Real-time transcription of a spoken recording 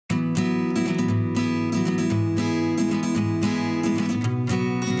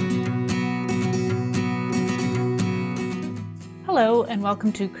Hello and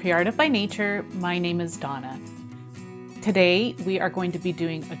welcome to Creative by Nature. My name is Donna. Today we are going to be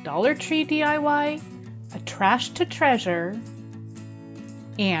doing a Dollar Tree DIY, a Trash to Treasure,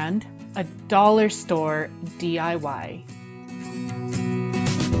 and a dollar store DIY.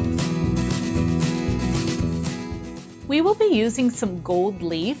 We will be using some gold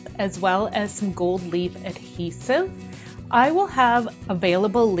leaf as well as some gold leaf adhesive. I will have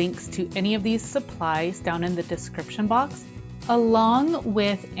available links to any of these supplies down in the description box, along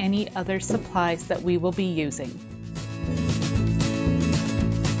with any other supplies that we will be using.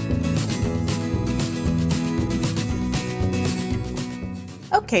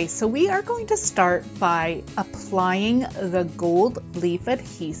 Okay, so we are going to start by applying the gold leaf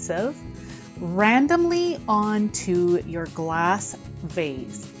adhesive randomly onto your glass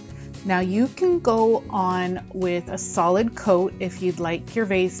vase. Now you can go on with a solid coat if you'd like your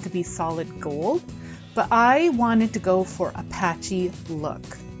vase to be solid gold, but I wanted to go for a patchy look.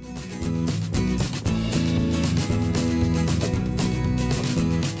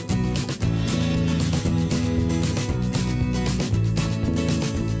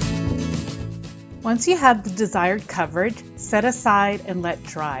 Once you have the desired coverage, set aside and let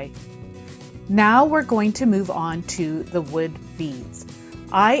dry. Now we're going to move on to the wood beads.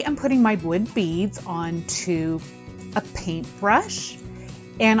 I am putting my wood beads onto a paintbrush,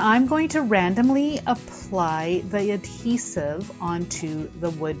 and I'm going to randomly apply the adhesive onto the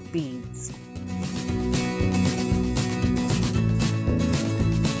wood beads.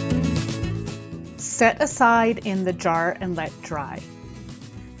 Set aside in the jar and let dry.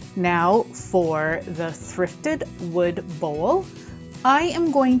 Now for the thrifted wood bowl, I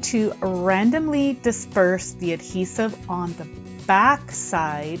am going to randomly disperse the adhesive on the back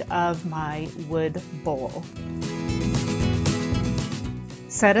side of my wood bowl.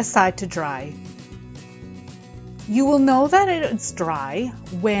 Set aside to dry. You will know that it's dry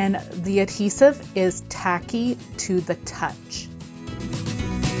when the adhesive is tacky to the touch.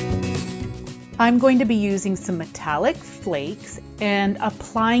 I'm going to be using some metallic flakes and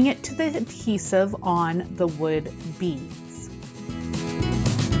applying it to the adhesive on the wood beads.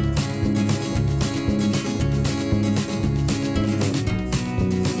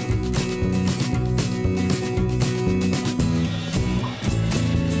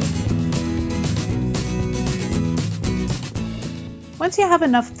 Once you have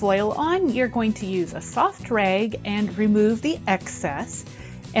enough foil on, you're going to use a soft rag and remove the excess,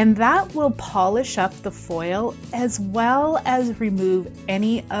 and that will polish up the foil as well as remove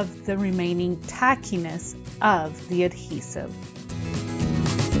any of the remaining tackiness of the adhesive.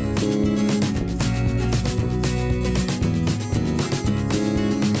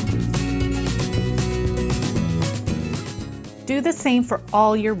 Do the same for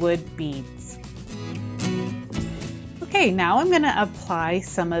all your wood beads. Okay, now I'm going to apply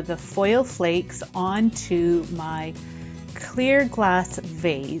some of the foil flakes onto my clear glass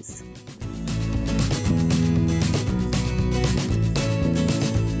vase.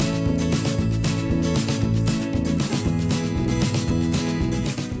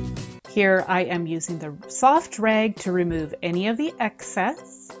 Here I am using the soft rag to remove any of the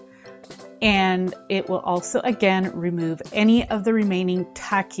excess, and it will also again remove any of the remaining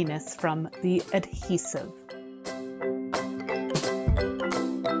tackiness from the adhesive.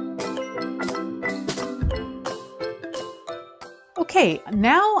 Okay,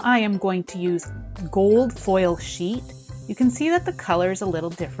 now I am going to use gold foil sheet. You can see that the color is a little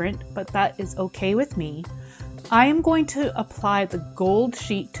different, but that is okay with me. I am going to apply the gold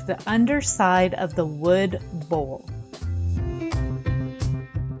sheet to the underside of the wood bowl.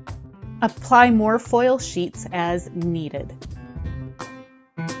 Apply more foil sheets as needed.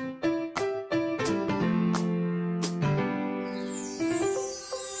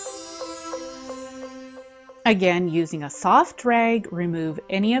 Again, using a soft rag, remove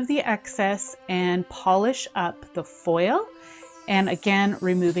any of the excess and polish up the foil, and again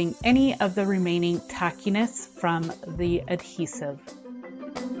removing any of the remaining tackiness from the adhesive.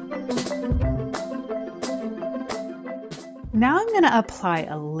 Now I'm going to apply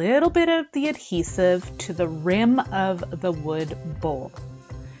a little bit of the adhesive to the rim of the wood bowl.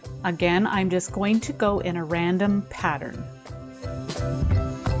 Again, I'm just going to go in a random pattern.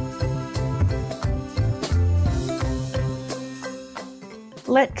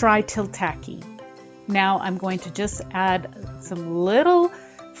 Let dry till tacky. Now I'm going to just add some little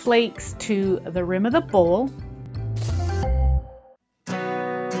flakes to the rim of the bowl.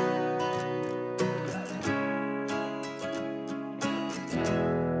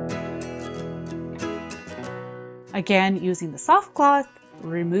 Again, using the soft cloth,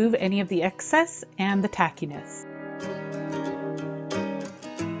 remove any of the excess and the tackiness.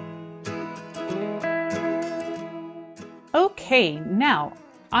 Okay, now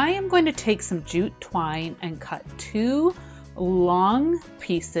I am going to take some jute twine and cut 2 long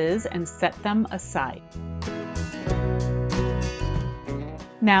pieces and set them aside.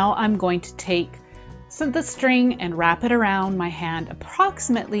 Now I'm going to take some of the string and wrap it around my hand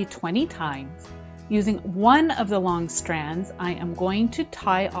approximately 20 times. Using one of the long strands, I am going to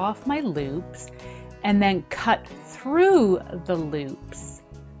tie off my loops and then cut through the loops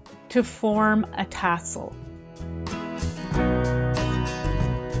to form a tassel.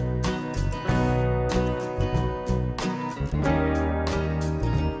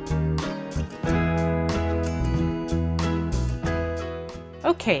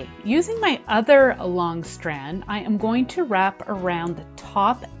 Okay, using my other long strand, I am going to wrap around the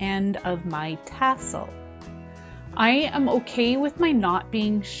top end of my tassel. I am okay with my knot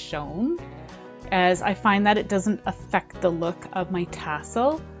being shown, as I find that it doesn't affect the look of my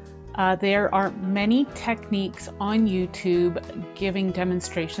tassel. There are many techniques on YouTube giving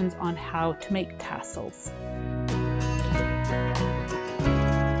demonstrations on how to make tassels.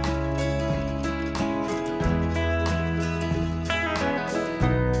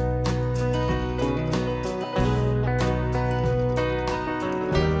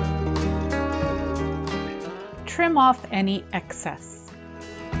 Trim off any excess.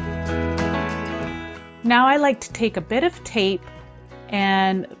 Now I like to take a bit of tape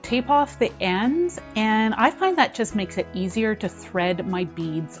and tape off the ends, and I find that just makes it easier to thread my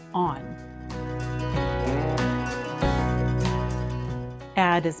beads on.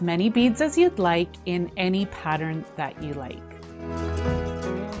 Add as many beads as you'd like in any pattern that you like.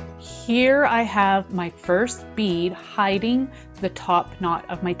 Here I have my first bead hiding the top knot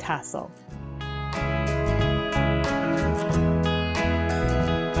of my tassel.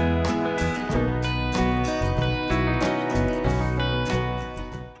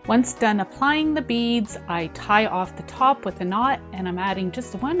 Once done applying the beads, I tie off the top with a knot, and I'm adding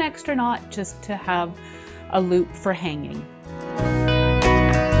just one extra knot just to have a loop for hanging.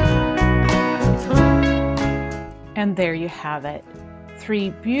 And there you have it.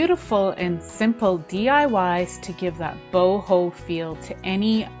 3 beautiful and simple DIYs to give that boho feel to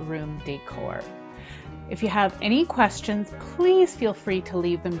any room decor. If you have any questions, please feel free to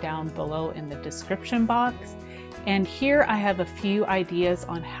leave them down below in the description box. And here I have a few ideas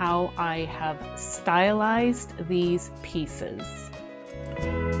on how I have stylized these pieces.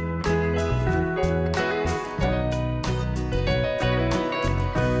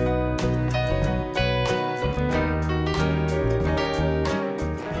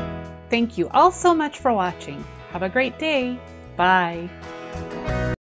 Thank you all so much for watching. Have a great day. Bye.